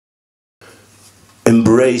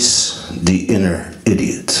Embrace the inner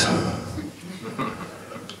idiot.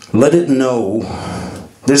 Let it know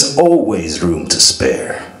there's always room to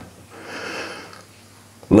spare.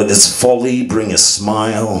 Let its folly bring a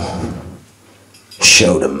smile.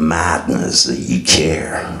 Show the madness that you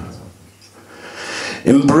care.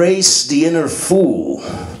 Embrace the inner fool.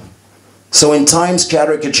 So in time's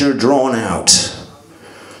caricature drawn out,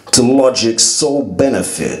 to logic's sole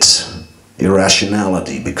benefit,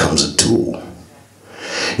 irrationality becomes a tool.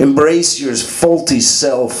 Embrace your faulty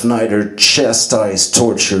self, neither chastise,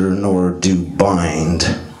 torture, nor do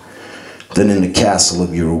bind. Then in the castle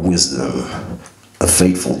of your wisdom, a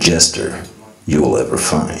faithful jester you will ever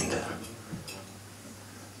find.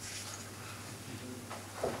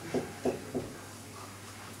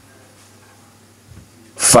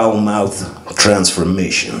 Foul-mouthed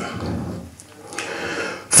transformation.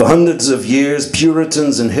 For hundreds of years,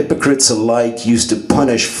 Puritans and hypocrites alike used to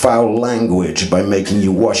punish foul language by making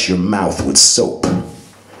you wash your mouth with soap.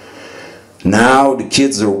 Now the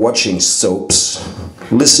kids are watching soaps,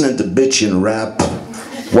 listening to bitch and rap,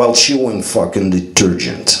 while chewing fucking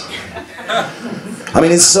detergent. I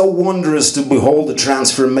mean, it's so wondrous to behold the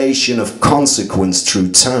transformation of consequence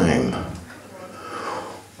through time.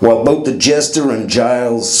 While both the jester and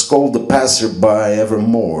Giles scold the passerby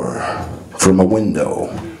evermore from a window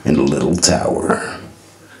in the little tower.